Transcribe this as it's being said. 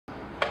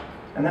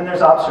And then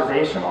there's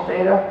observational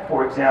data,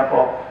 for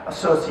example,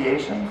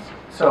 associations.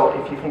 So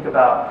if you think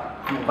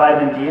about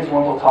vitamin D is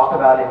one we'll talk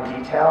about in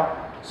detail,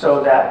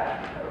 so that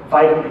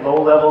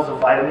low levels of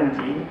vitamin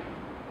D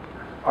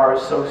are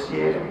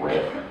associated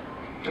with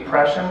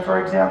depression,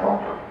 for example.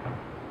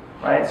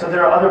 Right? So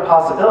there are other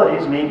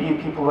possibilities.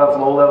 Maybe people who have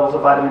low levels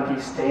of vitamin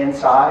D stay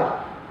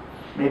inside.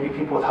 Maybe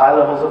people with high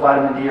levels of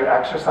vitamin D are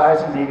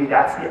exercising. Maybe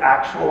that's the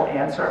actual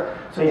answer.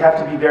 So you have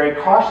to be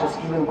very cautious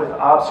even with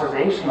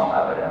observational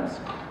evidence.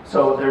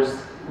 So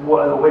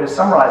the way to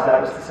summarize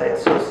that is to say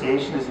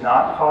association is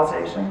not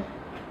causation.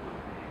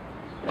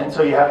 And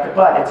so you have to,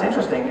 but it's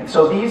interesting. And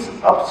so these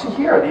up to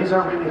here, these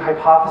are really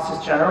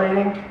hypothesis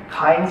generating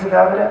kinds of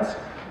evidence.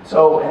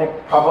 So, and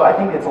I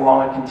think it's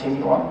along a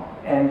continuum.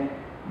 And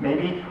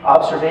maybe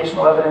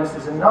observational evidence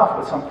is enough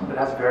with something that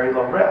has very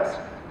low risk.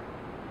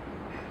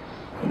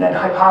 And then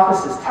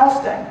hypothesis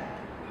testing,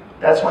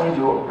 that's when you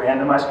do a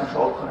randomized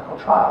controlled clinical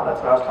trial. That's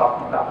what I was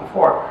talking about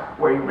before,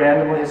 where you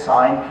randomly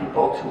assign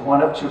people to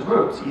one of two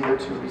groups, either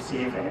to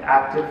receive an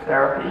active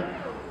therapy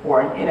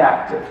or an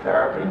inactive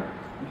therapy.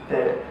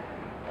 The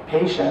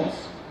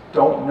patients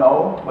don't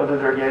know whether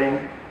they're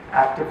getting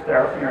active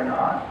therapy or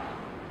not.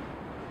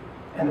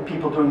 And the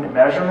people doing the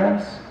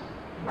measurements,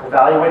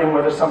 evaluating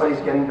whether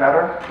somebody's getting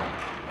better,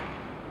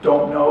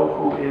 don't know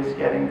who is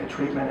getting the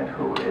treatment and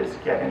who is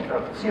getting the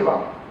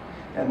placebo.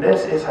 And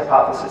this is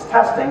hypothesis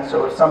testing,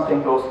 so if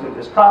something goes through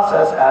this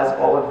process, as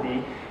all of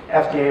the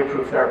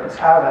FDA-approved therapies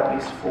have, at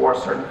least for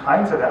certain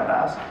kinds of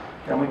MS,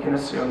 then we can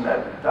assume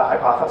that the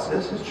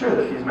hypothesis is true,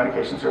 that these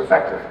medications are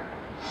effective.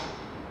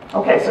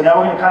 Okay, so now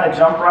we're going to kind of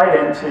jump right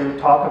in to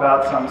talk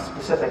about some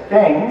specific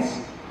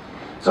things.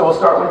 So we'll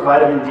start with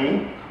vitamin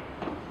D.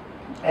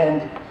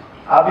 And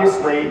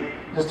obviously,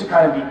 just to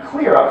kind of be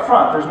clear up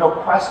front, there's no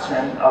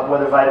question of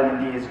whether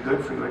vitamin D is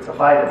good for you. It's a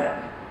vitamin.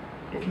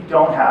 If you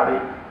don't have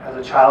it, as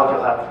a child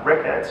you'll have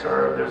rickets,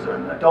 or there's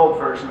an adult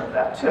version of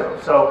that too.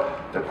 So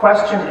the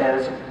question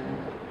is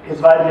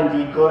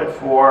vitamin D good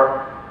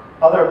for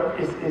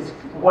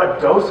what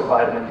dose of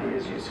vitamin D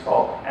is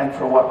useful and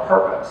for what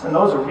purpose? And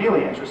those are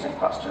really interesting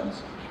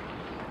questions.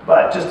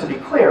 But just to be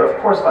clear, of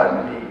course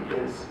vitamin D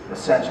is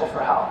essential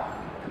for health.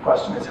 The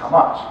question is how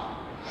much?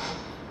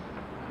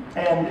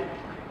 And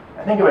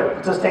I think it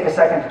would just take a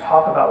second to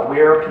talk about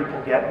where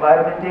people get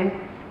vitamin D.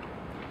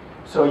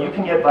 So you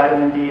can get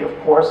vitamin D, of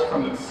course,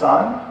 from the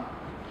sun,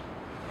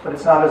 but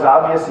it's not as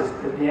obvious as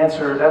the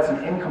answer. That's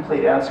an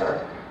incomplete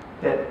answer.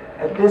 That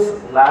at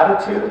this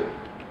latitude,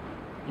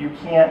 you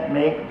can't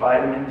make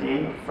vitamin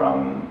D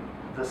from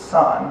the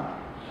sun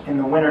in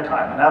the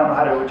wintertime. And I don't know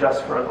how to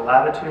adjust for the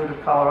latitude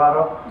of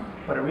Colorado,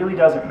 but it really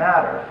doesn't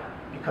matter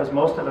because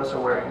most of us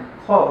are wearing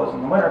clothes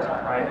in the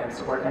wintertime, right? And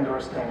so we're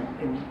staying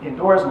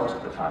indoors most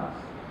of the time.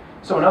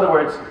 So in other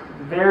words,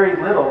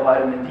 very little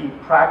vitamin D,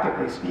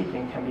 practically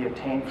speaking, can be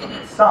obtained from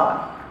the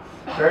sun.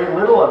 Very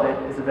little of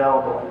it is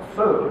available in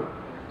food.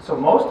 So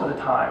most of the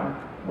time,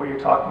 what you're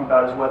talking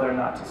about is whether or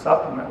not to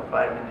supplement with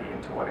vitamin D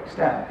and to what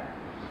extent.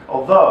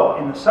 Although,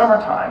 in the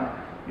summertime,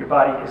 your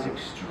body is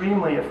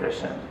extremely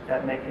efficient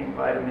at making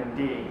vitamin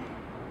D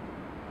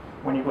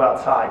when you go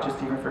outside,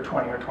 just even for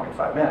 20 or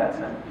 25 minutes.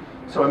 And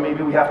so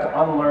maybe we have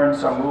to unlearn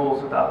some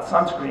rules about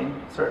sunscreen,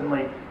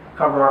 certainly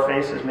cover our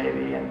faces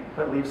maybe,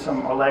 but leave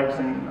our legs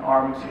and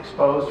arms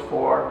exposed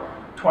for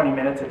 20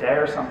 minutes a day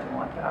or something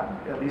like that,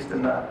 at least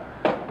in the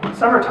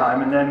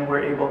summertime, and then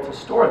we're able to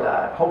store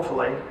that,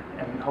 hopefully,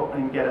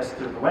 and get us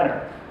through the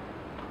winter.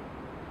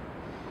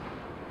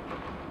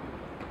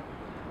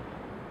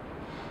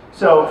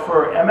 So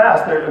for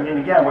MS,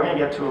 again, we're going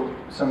to get to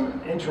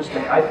some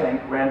interesting, I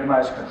think,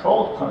 randomized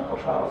controlled clinical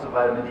trials of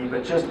vitamin D,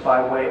 but just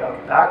by way of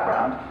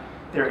background,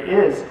 there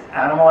is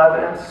animal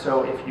evidence.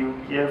 So if you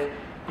give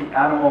the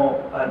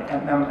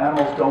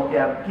animals don't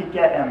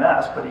get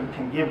MS, but you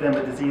can give them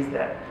a disease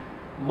that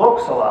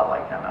looks a lot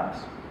like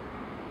MS.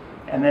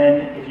 And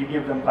then if you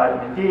give them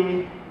vitamin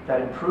D,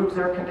 that improves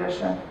their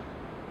condition.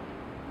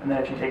 And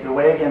then if you take it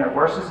away again, it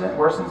worsens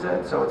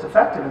it. So it's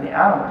effective in the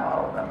animal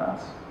model of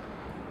MS.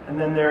 And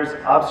then there's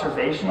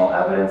observational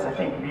evidence, I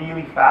think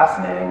really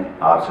fascinating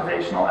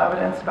observational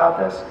evidence about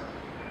this.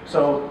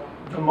 So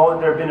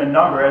there have been a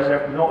number, as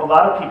a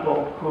lot of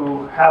people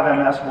who have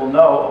MS will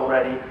know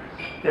already,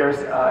 there's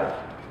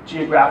a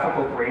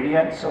geographical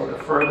gradient. So the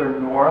further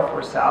north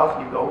or south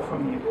you go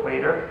from the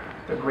equator,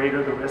 the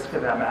greater the risk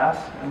of MS.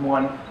 And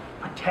one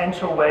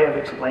potential way of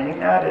explaining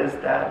that is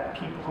that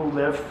people who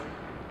live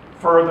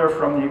further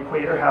from the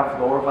equator have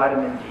lower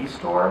vitamin D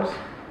stores.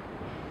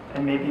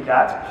 And maybe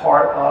that's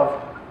part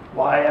of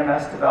why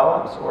MS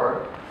develops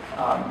or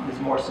is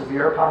more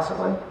severe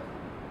possibly.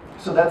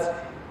 So that's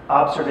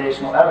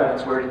observational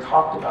evidence. We already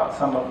talked about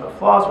some of the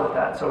flaws with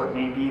that. So it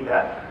may be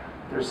that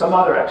there's some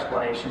other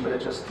explanation, but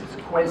it just is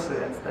a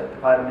coincidence that the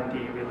vitamin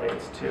D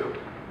relates to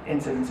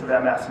incidence of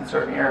MS in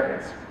certain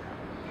areas.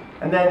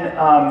 And then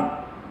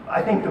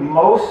I think the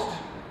most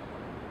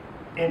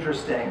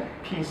interesting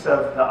piece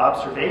of the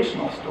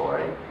observational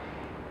story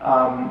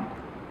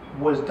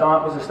was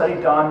a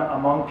study done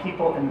among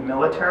people in the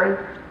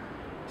military.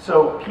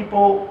 So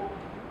people,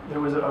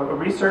 there was a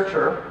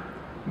researcher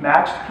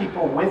matched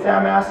people with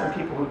MS and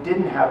people who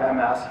didn't have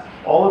MS,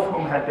 all of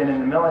whom had been in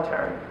the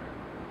military.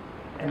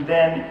 And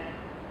then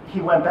he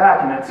went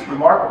back, and it's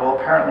remarkable,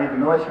 apparently the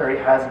military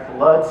has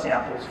blood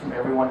samples from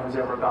everyone who's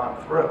ever gone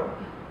through.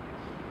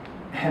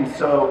 And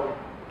so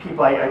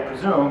people, I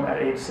presume,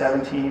 at age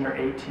 17 or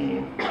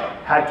 18,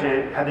 had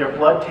their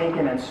blood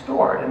taken and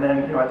stored. And then,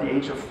 at the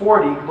age of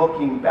 40,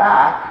 looking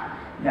back,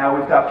 now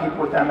we've got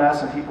people with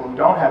MS and people who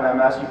don't have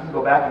MS, you can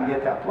go back and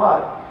get that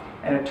blood.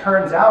 And it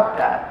turns out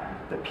that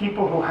the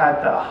people who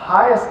had the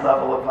highest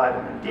level of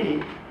vitamin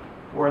D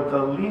were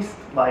the least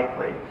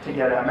likely to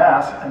get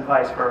MS, and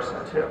vice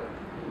versa too.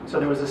 So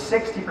there was a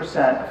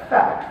 60%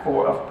 effect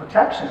of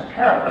protection,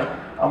 apparently,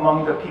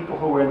 among the people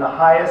who were in the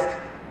highest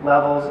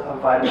levels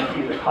of vitamin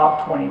D. The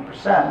top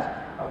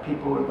 20% of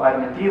people with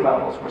vitamin D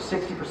levels were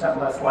 60%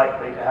 less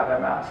likely to have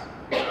MS.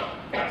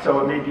 So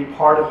it may be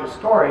part of the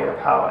story of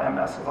how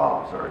MS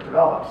evolves or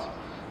develops.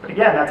 But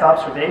again, that's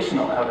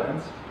observational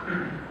evidence.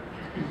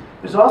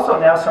 There's also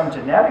now some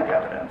genetic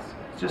evidence.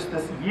 Just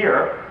this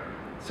year,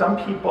 some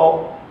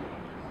people,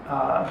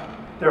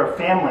 there are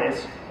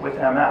families with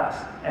MS,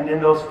 and in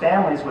those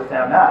families with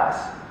MS,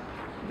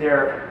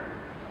 there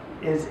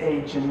is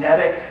a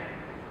genetic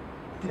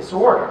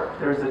disorder.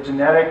 There's a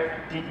genetic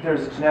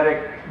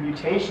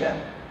mutation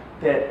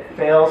that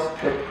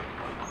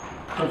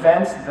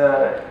prevents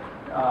the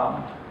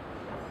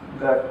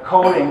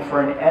coding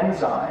for an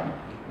enzyme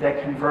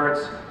that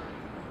converts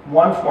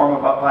one form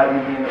of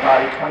vitamin D in the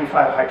body,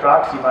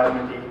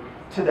 25-hydroxyvitamin D,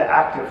 to the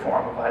active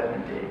form of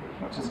vitamin D,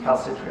 which is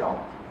calcitriol.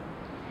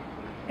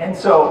 And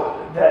so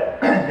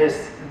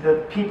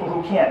the people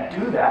who can't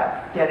do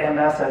that get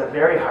MS at a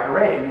very high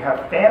rate, and you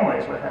have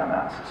families with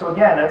MS. So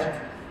again, that's a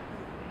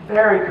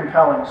very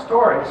compelling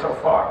story so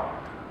far,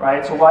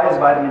 right? So why is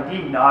vitamin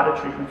D not a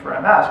treatment for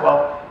MS?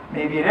 Well,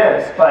 maybe it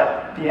is,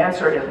 but the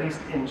answer, at least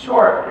in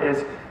short,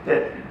 is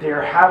that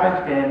there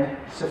haven't been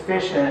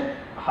sufficient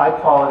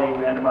high-quality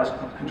randomized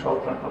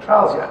controlled clinical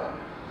trials yet.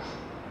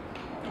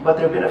 But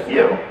there have been a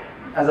few,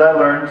 as I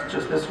learned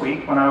just this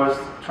week when I was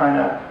trying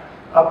to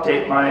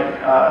update my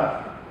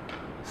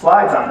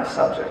slides on this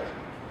subject.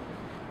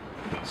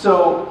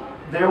 So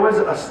there was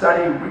a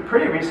study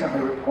pretty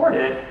recently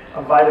reported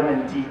of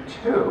vitamin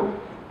D2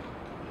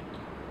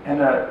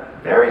 in a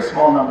very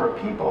small number of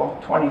people,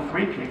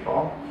 23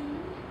 people.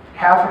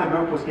 Half of the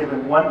group was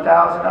given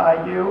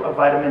 1,000 IU of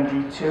vitamin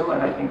D2,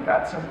 and I think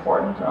that's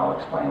important, and I'll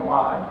explain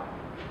why.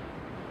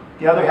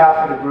 The other half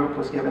of the group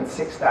was given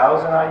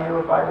 6,000 IU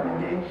of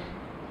vitamin D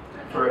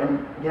for,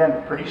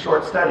 again, pretty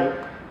short study,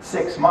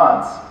 6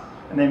 months.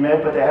 And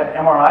but they had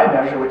MRI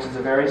measure, which is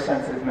a very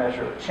sensitive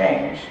measure of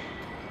change.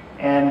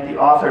 And the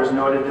authors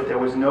noted that there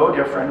was no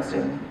difference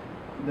in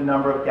the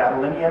number of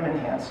gadolinium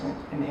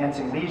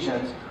enhancing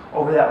lesions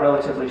over that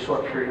relatively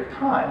short period of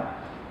time.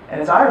 And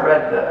as I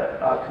read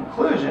the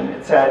conclusion,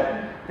 it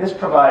said, this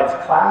provides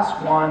class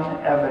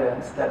 1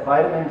 evidence that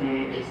vitamin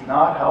D is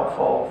not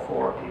helpful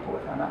for people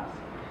with MS.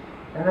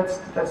 And that's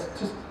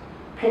just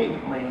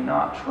patently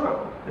not true.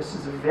 This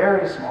is a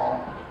very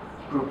small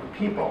group of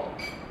people.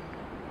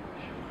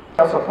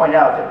 I also point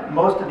out that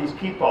most of these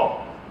people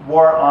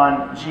were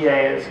on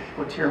GAs,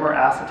 glutamer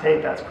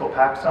acetate, that's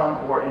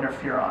Copaxone, or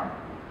interferon.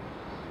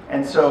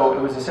 And so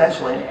it was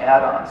essentially an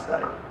add-on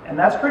study. And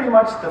that's pretty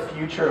much the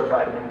future of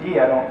vitamin D.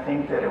 I don't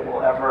think that it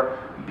will ever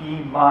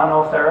be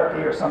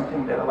monotherapy or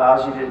something that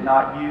allows you to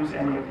not use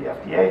any of the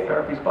FDA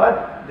therapies,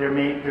 but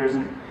there's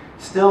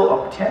still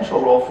a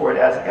potential role for it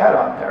as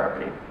add-on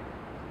therapy.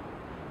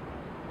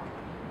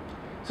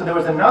 So there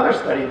was another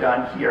study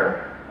done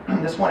here.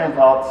 This one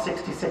involved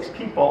 66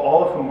 people,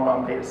 all of whom were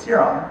on beta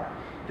serum.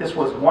 This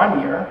was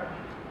 1 year.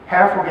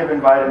 Half were given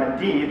vitamin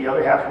D, the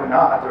other half were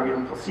not. They were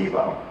given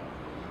placebo.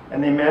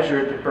 And they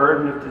measured the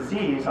burden of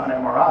disease on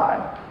MRI.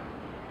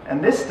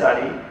 And this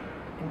study,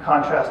 in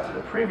contrast to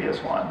the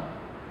previous one,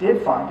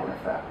 did find an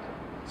effect.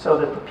 So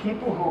that the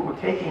people who were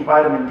taking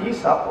vitamin D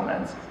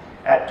supplements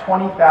at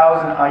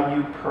 20,000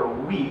 IU per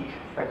week,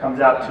 that comes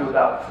out to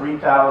about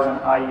 3,000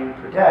 IU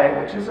per day,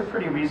 which is a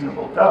pretty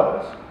reasonable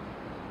dose,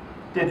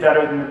 did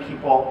better than the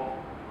people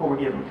who were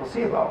given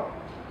placebo.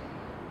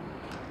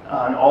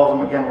 And all of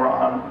them, again, were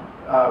on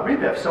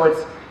Rebif. So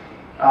it's,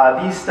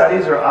 these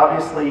studies are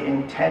obviously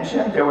in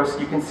tension.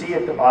 You can see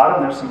at the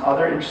bottom, there's some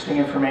other interesting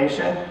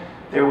information.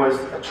 There was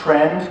a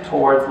trend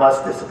towards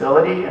less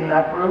disability in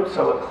that group,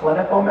 so a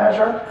clinical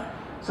measure.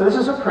 So this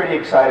is a pretty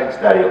exciting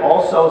study,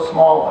 also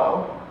small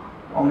though,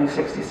 only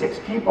 66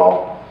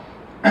 people.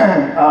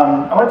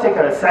 I want to take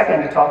a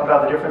second to talk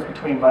about the difference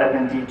between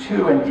vitamin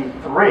D2 and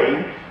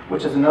D3,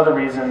 which is another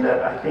reason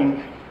that I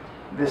think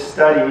this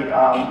study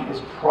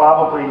is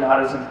probably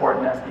not as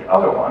important as the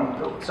other one.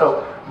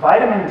 So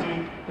vitamin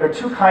D, there are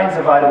 2 kinds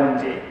of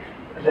vitamin D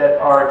that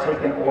are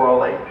taken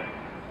orally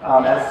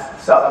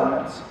as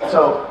supplements.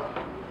 So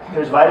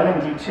there's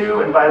vitamin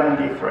D2 and vitamin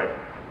D3.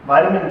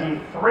 Vitamin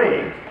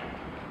D3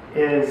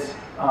 is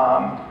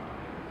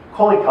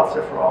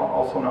cholecalciferol,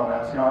 also known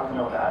as, you don't have to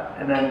know that.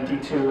 And then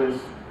D2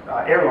 is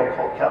aryl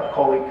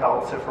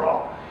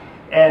cholecalciferol.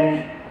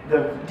 And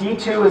the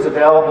D2 is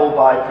available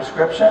by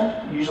prescription.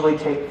 You usually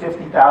take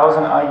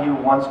 50,000 IU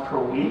once per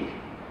week.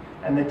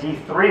 And the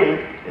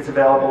D3 is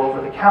available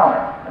over the counter,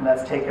 and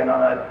that's taken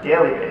on a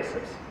daily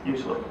basis,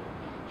 usually.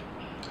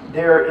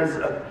 There is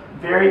a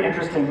very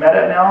interesting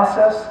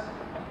meta-analysis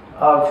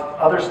of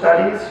other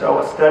studies, so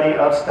a study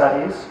of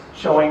studies,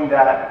 showing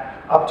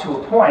that up to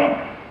a point,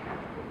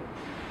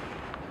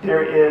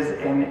 there is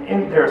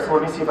so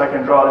let me see if I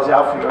can draw this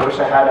out for you. I wish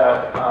I had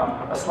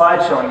a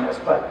slide showing this,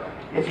 but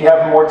if you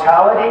have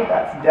mortality,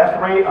 that's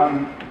death rate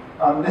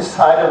on this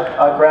side of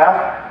a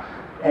graph,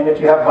 and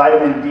if you have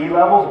vitamin D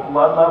levels,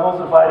 blood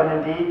levels of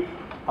vitamin D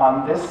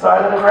on this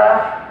side of the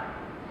graph,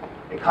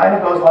 it kind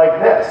of goes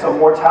like this. So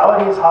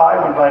mortality is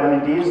high when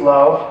vitamin D is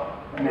low,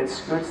 and it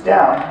scoots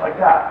down like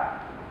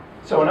that.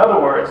 So in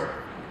other words,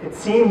 it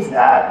seems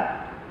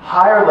that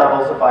higher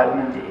levels of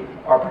vitamin D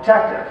are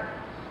protective.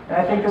 And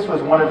I think this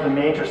was one of the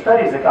major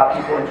studies that got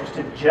people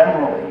interested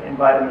generally in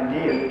vitamin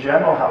D and the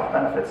general health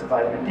benefits of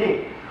vitamin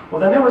D. Well,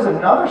 then there was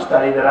another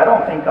study that I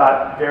don't think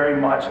got very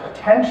much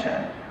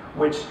attention,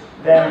 which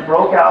then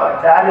broke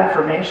out that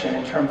information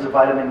in terms of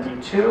vitamin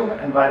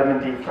D2 and vitamin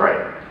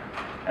D3.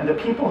 And the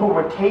people who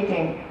were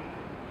taking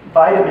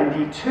vitamin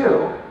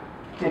D2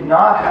 did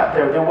not have,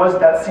 there was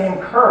that same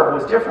curve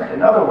was different.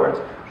 In other words,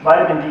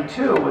 vitamin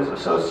D2 was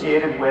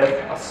associated with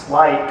a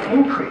slight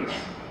increase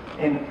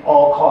in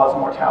all-cause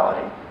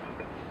mortality.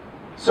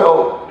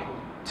 So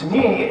to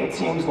me, it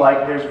seems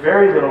like there's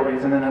very little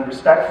reason, and then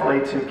respectfully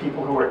to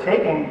people who are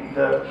taking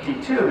the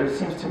D2, there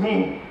seems to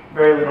me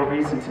very little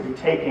reason to be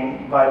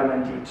taking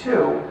vitamin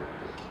D2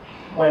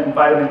 when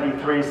vitamin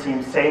D3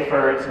 seems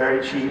safer, it's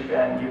very cheap,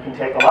 and you can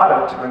take a lot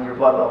of it to bring your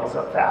blood levels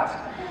up fast.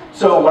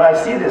 So when I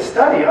see this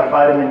study of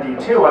vitamin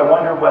D2, I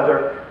wonder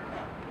whether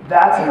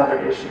that's another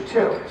issue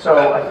too.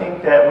 So I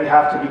think that we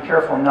have to be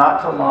careful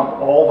not to lump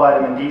all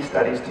vitamin D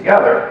studies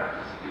together.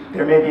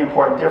 There may be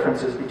important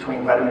differences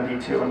between vitamin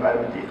D2 and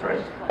vitamin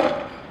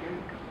D3.